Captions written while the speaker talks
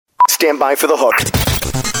Stand by for the hook.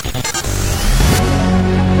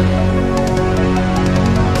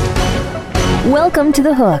 Welcome to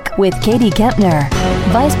The Hook with Katie Kempner,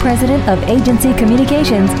 Vice President of Agency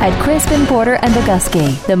Communications at Crispin Porter &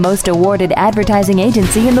 Bogusky, the most awarded advertising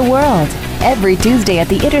agency in the world. Every Tuesday at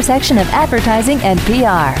the intersection of advertising and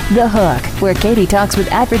PR, The Hook, where Katie talks with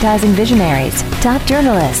advertising visionaries, top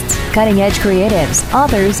journalists, cutting-edge creatives,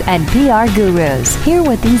 authors, and PR gurus. Hear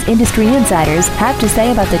what these industry insiders have to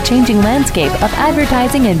say about the changing landscape of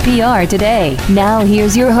advertising and PR today. Now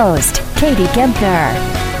here's your host, Katie Kempner.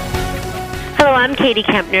 Hello, I'm Katie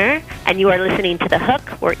Kempner, and you are listening to The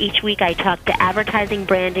Hook, where each week I talk to advertising,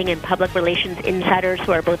 branding, and public relations insiders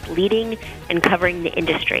who are both leading and covering the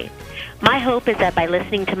industry. My hope is that by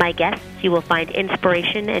listening to my guests, you will find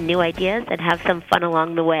inspiration and new ideas and have some fun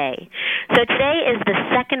along the way. So today is the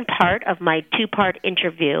second part of my two-part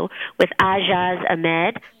interview with Ajaz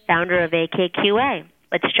Ahmed, founder of AKQA.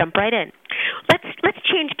 Let's jump right in. Let's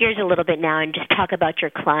change gears a little bit now and just talk about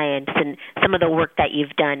your clients and some of the work that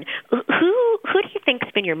you've done. Who do you think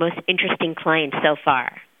has been your most interesting client so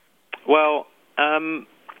far? Well,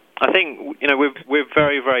 I think we're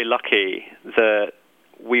very, very lucky that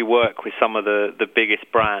we work with some of the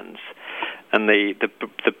biggest brands and the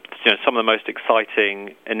some of the most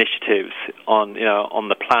exciting initiatives on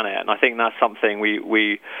the planet, and I think that's something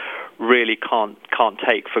we really can't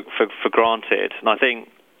take for granted. And I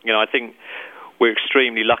think we're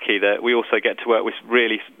extremely lucky that we also get to work with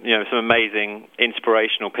really some amazing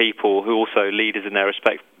inspirational people who are also leaders in their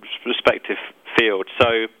respective fields.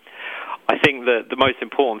 So I think that the most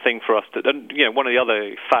important thing for us one of the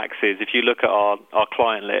other facts is if you look at our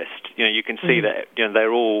client list, you can see that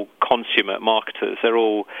they're all consummate marketers. They're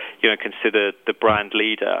all considered the brand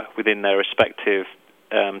leader within their respective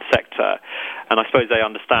sector, and I suppose they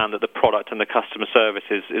understand that the product and the customer service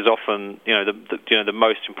is often the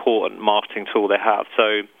most important marketing tool they have.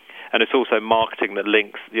 So, and it's also marketing that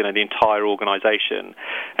links the entire organisation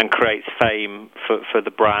and creates fame for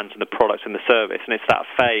the brands and the products and the service, and it's that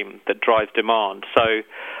fame that drives demand. So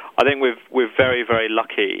I think we're very, very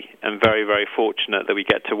lucky and very, very fortunate that we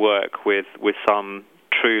get to work with some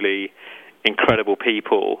truly incredible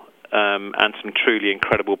people and some truly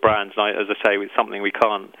incredible brands. And as I say, it's something we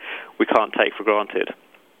can't take for granted.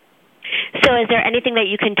 So is there anything that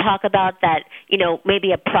you can talk about that,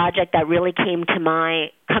 maybe a project that really comes to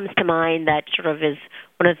mind that sort of is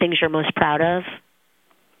one of the things you're most proud of?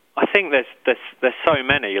 I think there's so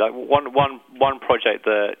many. Like one project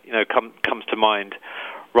that comes to mind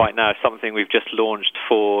right now is something we've just launched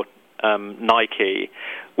for Nike,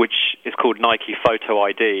 which is called Nike Photo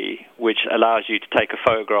ID, which allows you to take a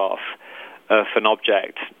photograph of an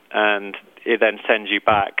object and it then sends you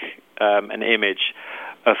back an image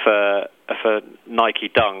of a Nike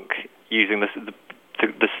Dunk using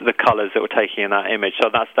the colours that were taken in that image. So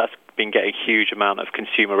that's been getting a huge amount of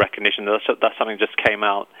consumer recognition. That's something that just came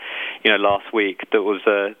out last week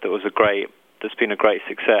that's been a great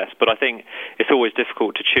success. But I think it's always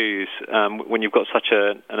difficult to choose when you've got such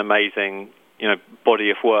an amazing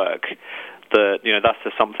body of work. That's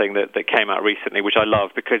just something that came out recently, which I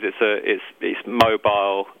love because it's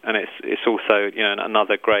mobile and it's also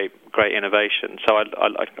another great innovation. So I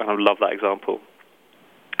love that example.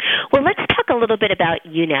 Well, let's talk a little bit about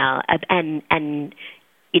you now and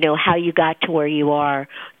how you got to where you are.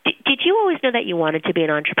 Did you always know that you wanted to be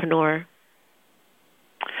an entrepreneur?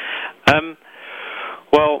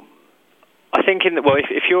 Well, I think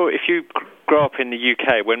if you grow up in the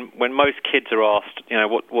UK, when most kids are asked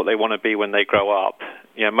what they want to be when they grow up,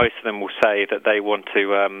 most of them will say that they want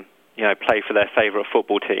to play for their favourite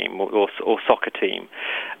football team or soccer team,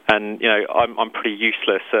 and I'm pretty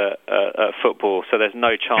useless at football, so there's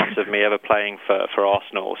no chance of me ever playing for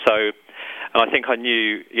Arsenal. So, and I think I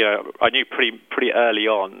knew pretty early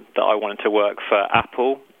on that I wanted to work for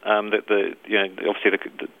Apple. Obviously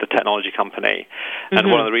the technology company, and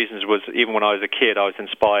one of the reasons was even when I was a kid I was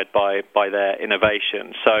inspired by their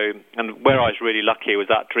innovation. So, and where I was really lucky was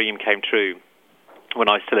that dream came true when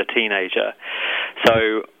I was still a teenager.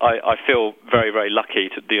 So I feel very, very lucky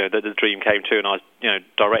that the dream came true, and I was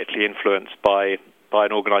directly influenced by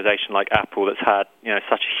an organisation like Apple that's had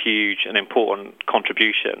such a huge and important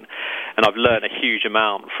contribution. And I've learned a huge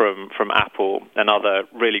amount from Apple and other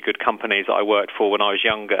really good companies that I worked for when I was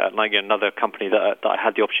younger. And another company that I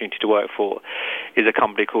had the opportunity to work for is a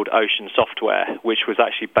company called Ocean Software, which was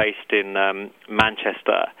actually based in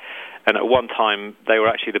Manchester. And at one time, they were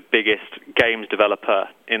actually the biggest games developer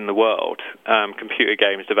in the world, computer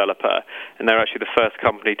games developer, and they were actually the first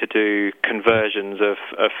company to do conversions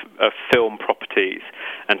of film properties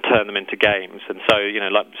and turn them into games. And so,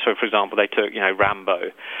 so for example, they took, Rambo,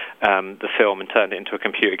 the film, and turned it into a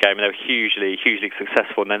computer game, and they were hugely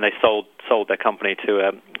successful. And then they sold their company to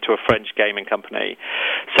a French gaming company.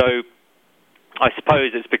 So I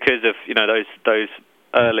suppose it's because of those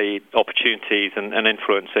early opportunities and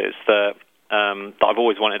influences that I've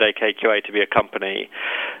always wanted AKQA to be a company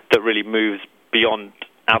that really moves beyond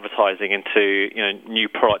advertising into new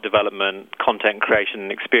product development, content creation,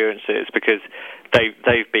 and experiences, because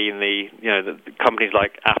they've been the companies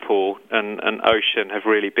like Apple and Ocean have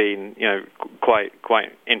really been quite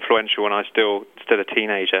influential when I was still a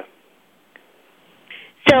teenager.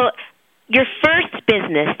 So your first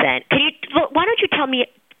business, then, why don't you tell me?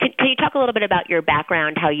 Can you talk a little bit about your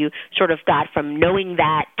background, how you sort of got from knowing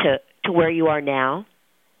that to where you are now?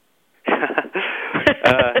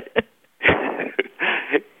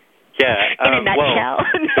 Yeah. In a nutshell.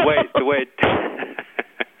 Well, the way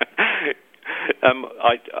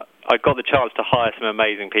I got the chance to hire some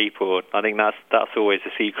amazing people. I think that's always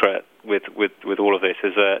the secret with all of this,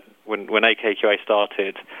 is that when AKQA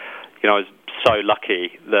started, I was so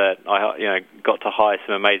lucky that I got to hire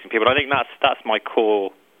some amazing people. And I think that's my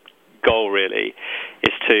core goal, really,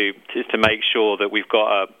 is to make sure that we've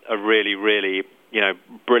got a really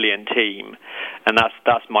brilliant team, and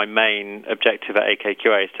that's my main objective at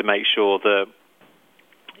AKQA, is to make sure that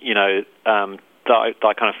that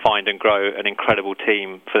I kind of find and grow an incredible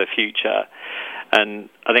team for the future. And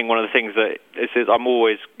I think one of the things that is I'm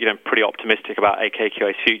always pretty optimistic about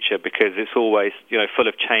AKQA's future, because it's always full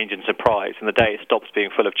of change and surprise. And the day it stops being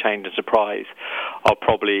full of change and surprise, I'll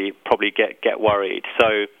probably get worried.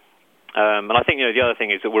 So. And I think the other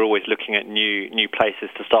thing is that we're always looking at new places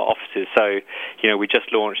to start offices. So we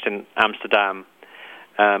just launched in Amsterdam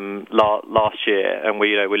last year, and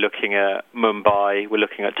we're looking at Mumbai, we're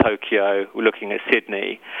looking at Tokyo, we're looking at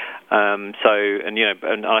Sydney. And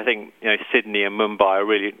I think Sydney and Mumbai are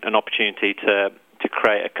really an opportunity to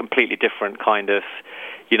create a completely different kind of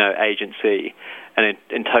agency. And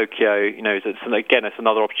in Tokyo, it's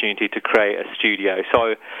another opportunity to create a studio.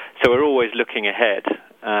 So we're always looking ahead.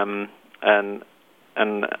 And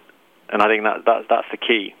I think that's the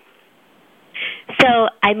key. So,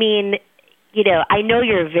 I mean, I know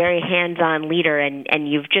you're a very hands-on leader, and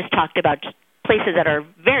you've just talked about places that are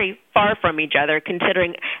very far from each other,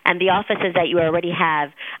 considering, and the offices that you already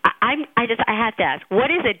have. I have to ask,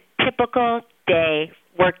 what is a typical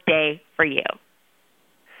work day for you?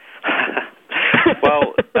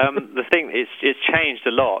 Well, the thing is, it's changed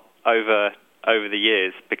a lot over the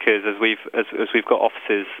years, because as we've got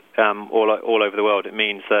offices all over the world, it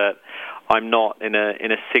means that I'm not in a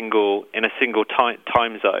single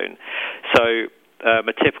time zone. So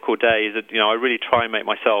a typical day is that I really try and make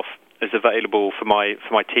myself as available for my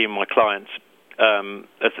team, my clients,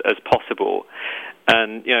 as possible.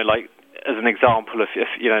 And like as an example, if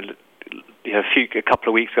a couple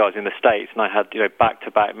of weeks ago I was in the States, and I had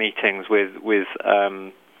back-to-back meetings with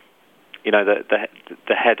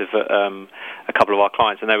the head of a couple of our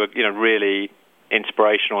clients, and they were really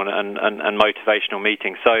inspirational and motivational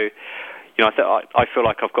meetings. So I feel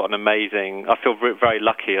like I've got an amazing. I feel very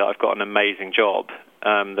lucky that I've got an amazing job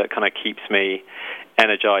that kind of keeps me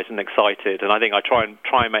energized and excited. And I think I try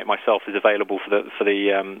and make myself as available for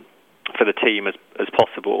the team as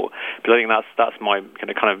possible, because I think that's my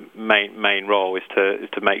kind of main role, is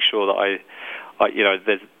to make sure that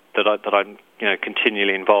I'm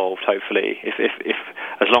continually involved. Hopefully, if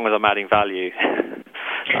as long as I'm adding value,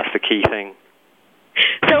 that's the key thing.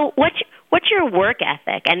 So what's your work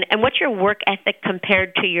ethic, and what's your work ethic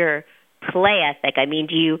compared to your play ethic? I mean,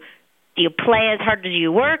 do you play as hard as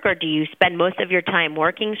you work, or do you spend most of your time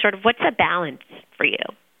working? Sort of, what's the balance for you?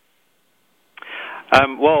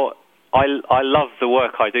 Well, I love the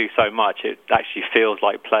work I do so much. It actually feels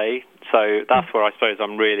like play. So that's where I suppose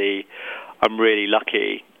I'm really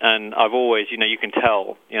lucky. And I've always, you can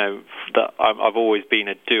tell, that I've always been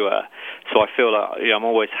a doer. So I feel like I'm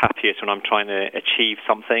always happiest when I'm trying to achieve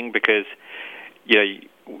something, because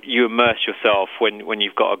you immerse yourself when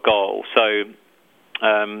you've got a goal. So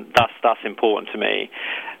that's important to me.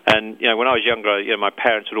 And when I was younger, my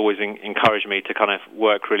parents would always encourage me to kind of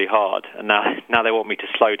work really hard, and now they want me to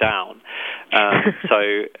slow down.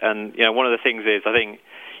 One of the things is, I think,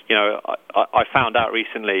 I found out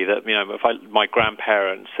recently that my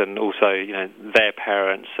grandparents, and also their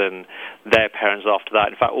parents and their parents after that,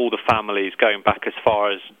 in fact all the families going back as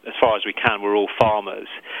far as we can, we're all farmers.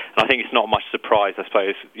 And I think it's not much surprise, I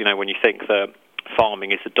suppose, when you think that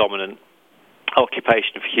farming is the dominant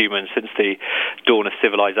occupation of humans since the dawn of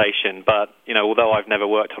civilization. But, although I've never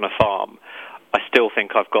worked on a farm, I still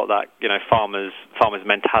think I've got that, farmer's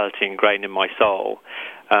mentality ingrained in my soul.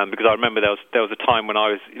 Because I remember there was a time when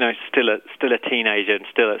I was, still a teenager and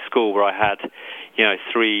still at school where I had,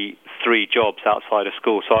 three jobs outside of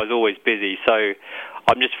school. So I was always busy. So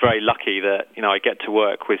I'm just very lucky that, I get to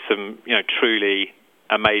work with some, truly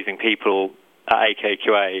amazing people at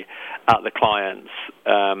AKQA, at the clients,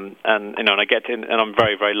 and I get to, and I'm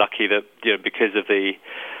very, very lucky that, because of the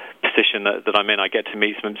position that I'm in, I get to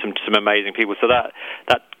meet some amazing people. So that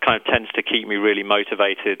kind of tends to keep me really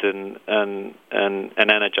motivated and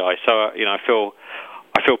energized. So I feel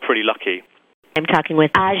pretty lucky. I'm talking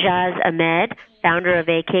with Ajaz Ahmed, founder of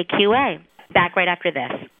AKQA. Back right after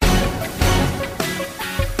this.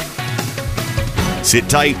 Sit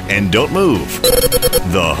tight and don't move.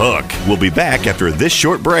 The Hook will be back after this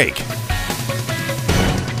short break.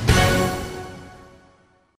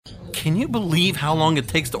 Can you believe how long it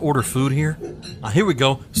takes to order food here? Here we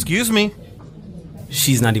go. Excuse me.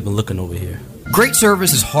 She's not even looking over here. Great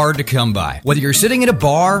service is hard to come by, whether you're sitting at a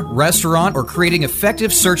bar, restaurant, or creating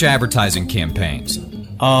effective search advertising campaigns.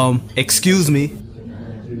 Excuse me.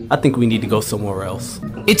 I think we need to go somewhere else.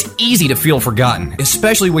 It's easy to feel forgotten,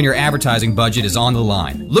 especially when your advertising budget is on the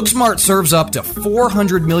line. LookSmart serves up to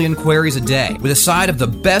 400 million queries a day with a side of the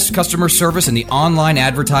best customer service in the online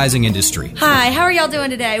advertising industry. Hi, how are y'all doing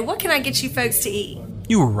today? What can I get you folks to eat?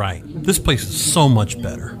 You were right. This place is so much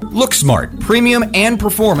better. LookSmart, premium and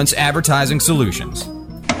performance advertising solutions.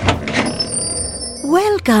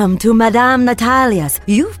 Welcome to Madame Natalia's.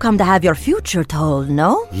 You've come to have your future told,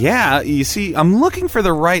 no? Yeah, you see, I'm looking for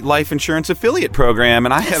the right life insurance affiliate program,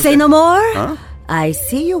 and I have... Say no more? Huh? I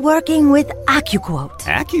see you working with AKQA.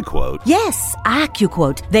 AKQA? Yes,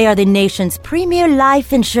 AKQA. They are the nation's premier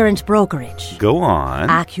life insurance brokerage. Go on.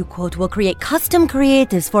 AKQA will create custom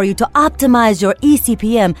creatives for you to optimize your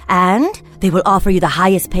ECPM, and they will offer you the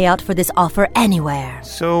highest payout for this offer anywhere.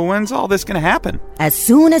 So when's all this going to happen? As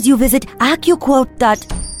soon as you visit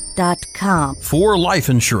AKQA.com. For life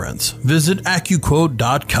insurance, visit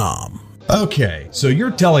AKQA.com. Okay, so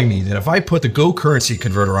you're telling me that if I put the Go Currency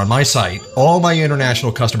Converter on my site, all my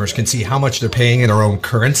international customers can see how much they're paying in their own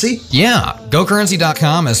currency? Yeah,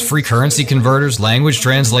 GoCurrency.com has free currency converters, language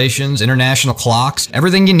translations, international clocks,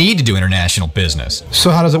 everything you need to do international business.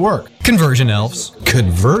 So how does it work? Conversion elves.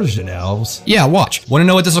 Conversion elves? Yeah, watch. Want to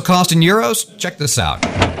know what this will cost in euros? Check this out.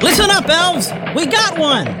 Listen up, elves. We got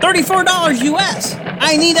one. $34 US.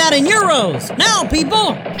 I need that in euros. Now,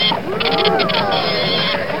 people.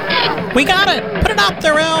 We got it. Put it up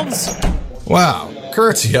there, elves. Wow,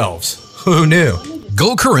 currency elves. Who knew?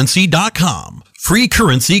 GoCurrency.com. Free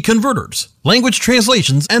currency converters, language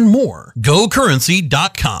translations, and more.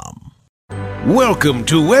 GoCurrency.com. Welcome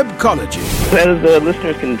to Webcology. As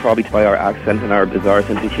listeners can probably tell by our accent and our bizarre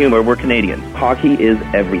sense of humor, we're Canadians. Hockey is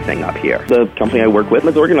everything up here. The company I work with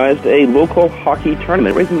has organized a local hockey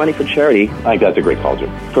tournament, raising money for charity. I think that's a great call,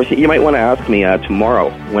 Jim. Of course, you might want to ask me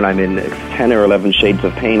tomorrow when I'm in 10 or 11 shades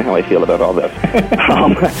of pain how I feel about all this.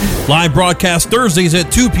 Live broadcast Thursdays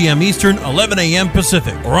at 2 p.m. Eastern, 11 a.m.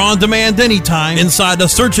 Pacific, or on demand anytime inside the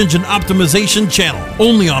Search Engine Optimization channel,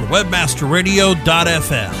 only on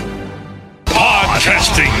webmasterradio.fm.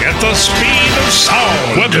 Podcasting at the speed of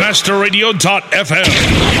sound. Webmasterradio.fm,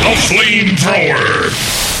 the flamethrower.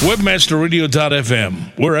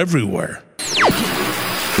 Webmasterradio.fm, we're everywhere.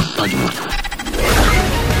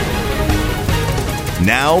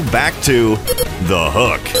 Now back to The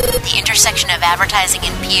Hook. The intersection of advertising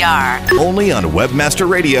and PR. Only on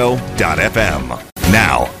webmasterradio.fm.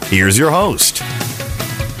 Now, here's your host.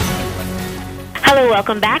 Hello,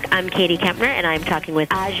 welcome back. I'm Katie Kempner, and I'm talking with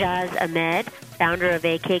Ajaz Ahmed, founder of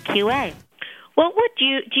AKQA. Well, do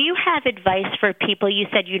you have advice for people? You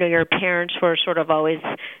said, your parents were sort of always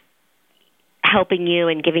helping you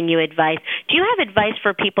and giving you advice. Do you have advice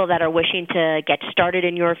for people that are wishing to get started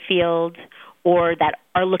in your field or that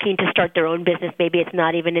are looking to start their own business? Maybe it's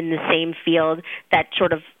not even in the same field, that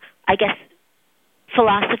sort of, I guess,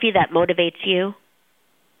 philosophy that motivates you?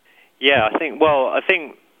 Yeah, I think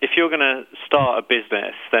if you're going to start a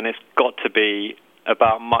business, then it's got to be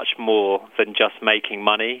about much more than just making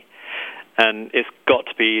money. And it's got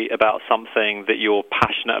to be about something that you're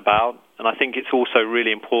passionate about. And I think it's also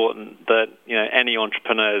really important that any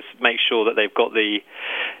entrepreneurs make sure that they've got the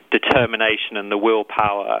determination and the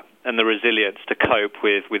willpower and the resilience to cope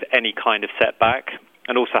with any kind of setback,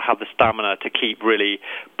 and also have the stamina to keep really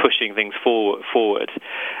pushing things forward.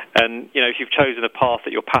 And if you've chosen a path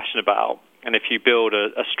that you're passionate about, and if you build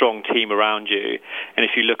a strong team around you, and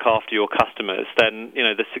if you look after your customers, then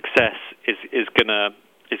the success is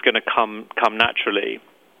gonna come naturally.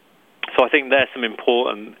 So I think there's some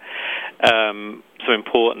important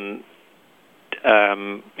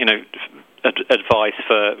advice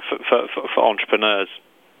for entrepreneurs.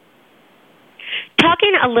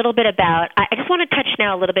 Talking a little bit about, I just want to touch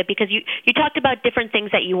now a little bit because you talked about different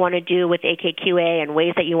things that you want to do with AKQA and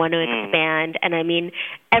ways that you want to expand. And I mean,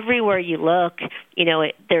 everywhere you look,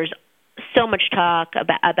 there's so much talk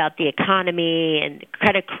about the economy and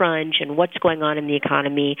credit crunch and what's going on in the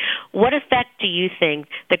economy. What effect do you think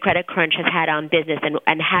the credit crunch has had on business,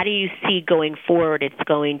 and how do you see going forward it's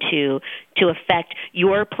going to affect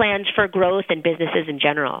your plans for growth and businesses in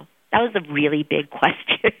general? That was a really big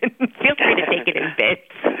question. Feel free to take it in bits.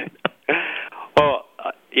 Well,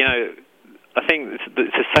 I think it's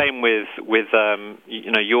the same with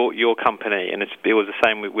your company, and it was the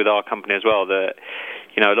same with our company as well. That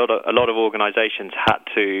a lot of organisations had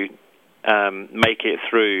to make it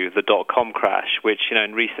through the .com crash, which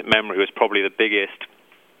in recent memory was probably the biggest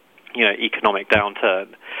economic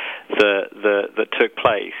downturn that took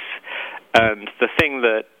place. And the thing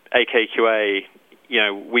that AKQA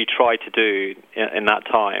we tried to do in that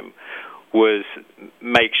time was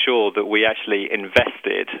make sure that we actually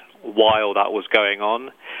invested while that was going on,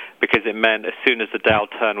 because it meant as soon as the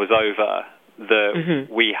downturn was over, that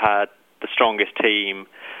we had the strongest team,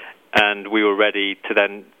 and we were ready to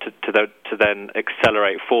then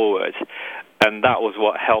accelerate forward, and that was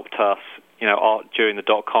what helped us, during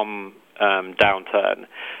the .com downturn,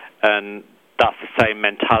 and that's the same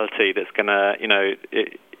mentality that's going to,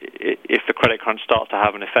 if the credit crunch starts to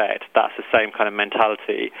have an effect, that's the same kind of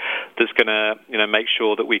mentality that's going to, make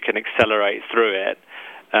sure that we can accelerate through it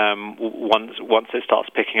once it starts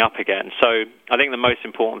picking up again. So I think the most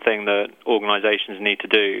important thing that organisations need to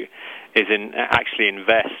do is actually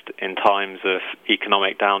invest in times of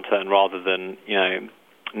economic downturn rather than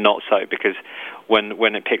not so, because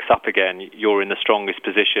when it picks up again, you're in the strongest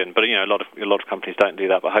position. But a lot of companies don't do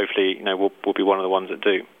that. But hopefully, we'll be one of the ones that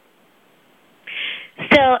do.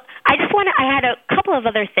 So I had a couple of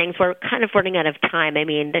other things. We're kind of running out of time. I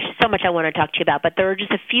mean, there's so much I want to talk to you about, but there are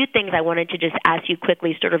just a few things I wanted to just ask you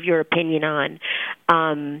quickly, sort of your opinion on.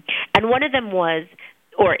 And one of them was,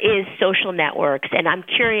 or is, social networks. And I'm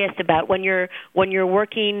curious about when you're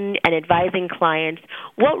working and advising clients,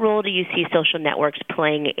 what role do you see social networks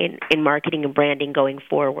playing in marketing and branding going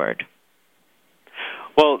forward?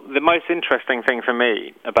 Well, the most interesting thing for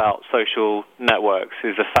me about social networks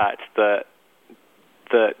is the fact that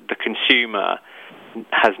the consumer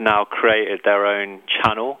has now created their own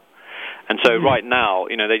channel, and so right now,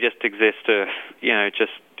 they just exist of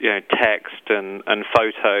text and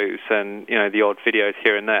photos and the odd videos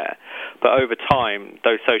here and there. But over time,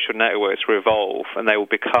 those social networks will evolve, and they will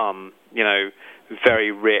become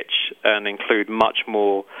very rich and include much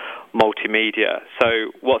more multimedia.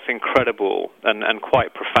 So what's incredible and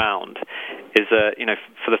quite profound is that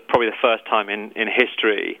for probably the first time in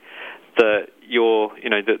history, that your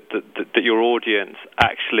audience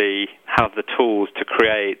actually have the tools to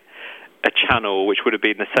create a channel which would have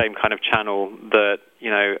been the same kind of channel that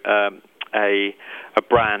a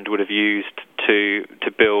brand would have used to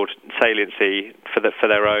build saliency for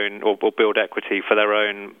their own, or build equity for their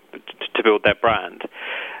own, to build their brand.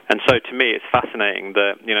 And so to me, it's fascinating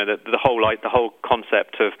that the whole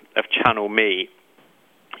concept of channel me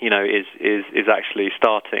is actually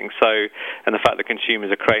starting. So, and the fact that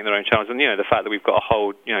consumers are creating their own channels, and the fact that we've got a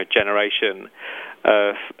whole generation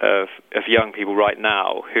of young people right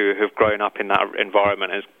now who have grown up in that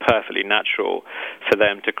environment, is perfectly natural for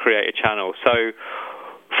them to create a channel. So,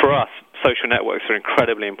 for us, social networks are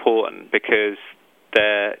incredibly important because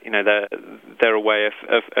they're a way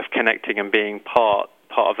of connecting and being part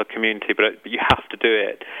of a community, but you have to do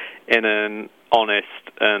it in an honest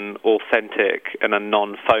and authentic and a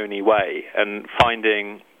non-phony way, and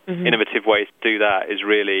finding innovative ways to do that is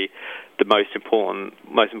really the most important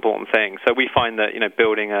thing. So we find that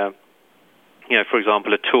building for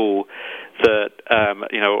example, a tool that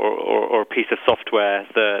or a piece of software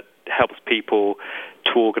that helps people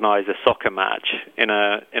to organize a soccer match in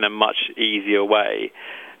a much easier way,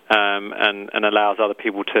 and allows other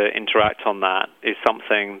people to interact on that, is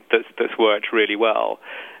something that's worked really well.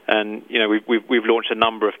 And we've launched a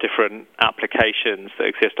number of different applications that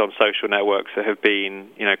exist on social networks that have been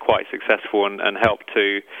quite successful and help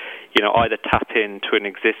to either tap into an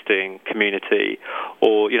existing community,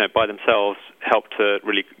 or by themselves help to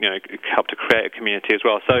really help to create a community as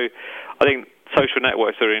well. So I think social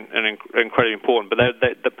networks are incredibly important, but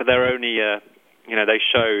they're only they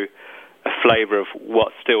show a flavour of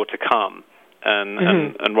what's still to come.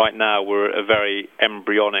 and right now we're at a very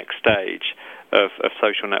embryonic stage of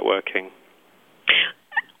social networking.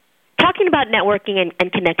 Talking about networking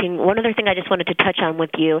and connecting, one other thing I just wanted to touch on with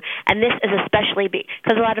you, and this is especially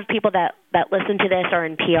because a lot of people that listen to this are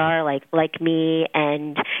in PR like me,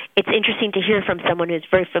 and it's interesting to hear from someone who's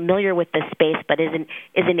very familiar with this space but isn't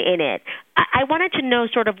in it. I wanted to know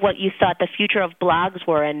sort of what you thought the future of blogs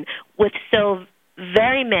were, and with so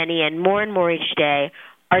very many and more each day,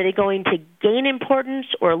 are they going to gain importance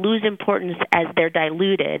or lose importance as they're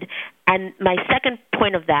diluted? And my second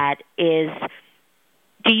point of that is,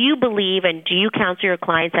 do you believe and do you counsel your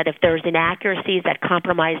clients that if there's inaccuracies that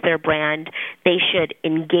compromise their brand, they should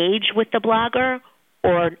engage with the blogger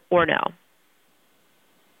or no?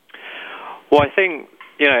 Well, I think,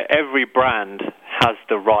 every brand has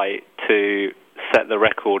the right to set the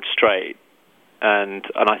record straight. And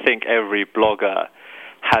I think every blogger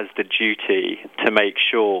has the duty to make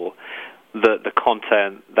sure that the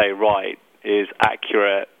content they write is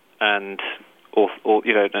accurate and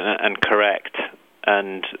correct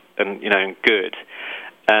and good.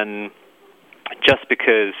 And just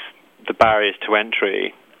because the barriers to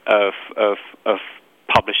entry of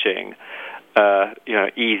publishing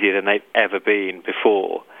easier than they've ever been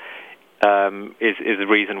before is the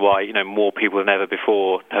reason why more people than ever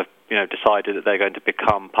before have decided that they're going to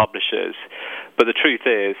become publishers. But the truth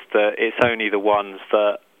is that it's only the ones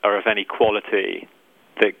that are of any quality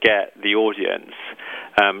that get the audience.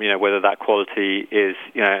 Whether that quality is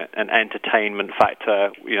an entertainment factor,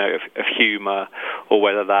 of humour, or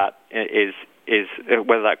whether that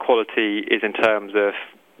whether that quality is in terms of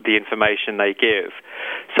the information they give.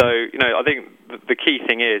 So I think the key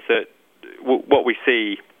thing is that what we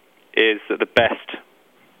see is that the best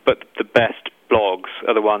blogs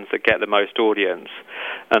are the ones that get the most audience,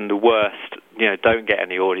 and the worst don't get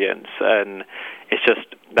any audience. And it's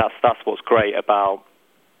just that's what's great about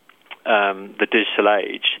the digital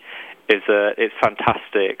age, is that it's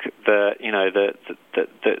fantastic that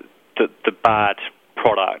the bad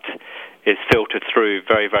product is filtered through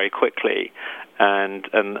very, very quickly, and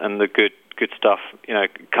the good stuff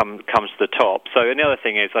comes to the top. So, and the other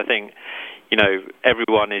thing is, I think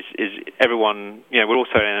everyone is we're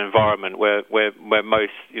also in an environment where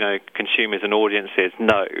most consumers and audiences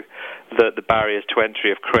know that the barriers to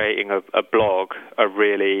entry of creating a blog are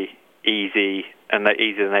really easy, and they're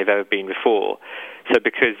easier than they've ever been before. So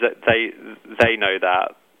because they know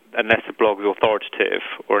that, unless a blog is authoritative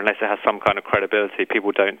or unless it has some kind of credibility,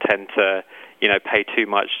 people don't tend to pay too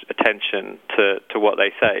much attention to what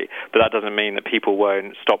they say. But that doesn't mean that people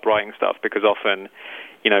won't stop writing stuff, because often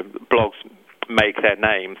blogs make their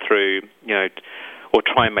name through or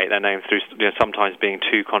try and make their name through sometimes being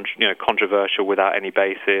too controversial without any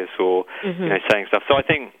basis, or saying stuff. So I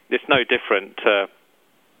think it's no different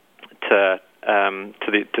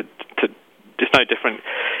it's no different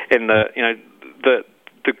in the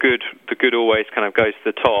good always kind of goes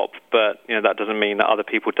to the top, but that doesn't mean that other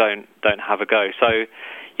people don't have a go. So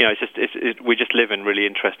we just live in really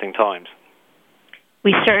interesting times.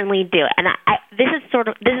 We certainly do, and this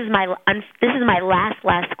is my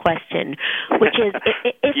last question, which is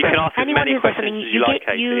if you can ask as many questions as you like,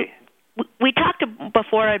 Katie. We talked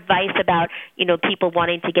before advice about people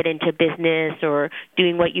wanting to get into business or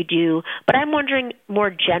doing what you do, but I'm wondering more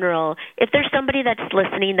general, if there's somebody that's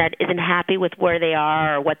listening that isn't happy with where they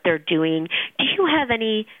are or what they're doing, do you have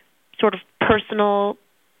any sort of personal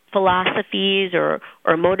philosophies or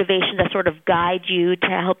motivations that sort of guide you to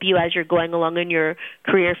help you as you're going along in your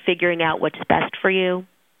career, figuring out what's best for you?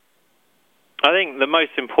 I think the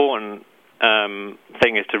most important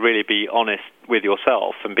thing is to really be honest with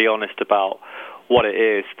yourself and be honest about what it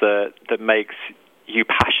is that makes you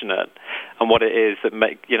passionate and what it is that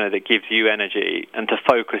that gives you energy, and to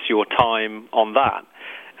focus your time on that.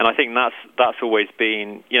 And I think that's always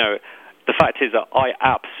been the fact is that I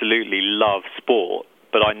absolutely love sport,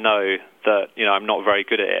 but I know that I'm not very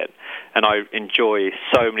good at it, and I enjoy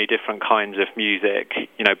so many different kinds of music,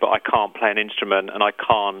 but I can't play an instrument and I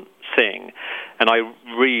can't sing. And I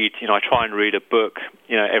read, I try and read a book,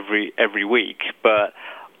 every week, but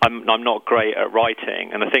I'm not great at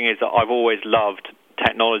writing. And the thing is that I've always loved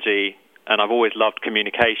technology and I've always loved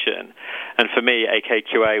communication. And for me,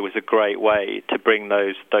 AKQA was a great way to bring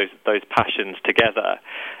those passions together.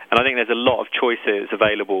 And I think there's a lot of choices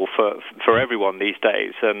available for everyone these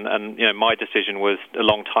days. And my decision was a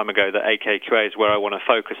long time ago that AKQA is where I want to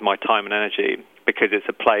focus my time and energy, because it's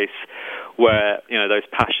a place where those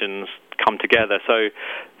passions come together. So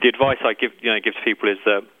the advice I give to people is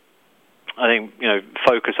that I think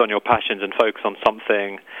focus on your passions and focus on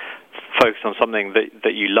something focus on something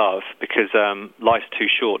that you love, because life's too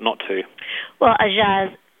short not to. Well,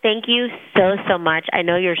 Ajaz, thank you so much. I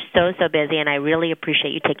know you're so busy, and I really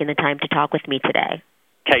appreciate you taking the time to talk with me today.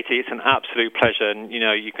 Katie, it's an absolute pleasure, and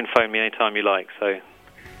you can phone me anytime you like. So.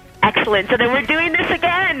 Excellent. So then we're doing this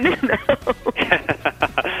again.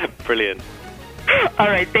 Brilliant. All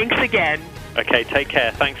right. Thanks again. Okay. Take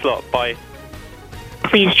care. Thanks a lot. Bye.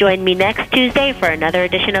 Please join me next Tuesday for another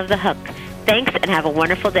edition of The Hook. Thanks, and have a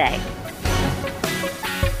wonderful day.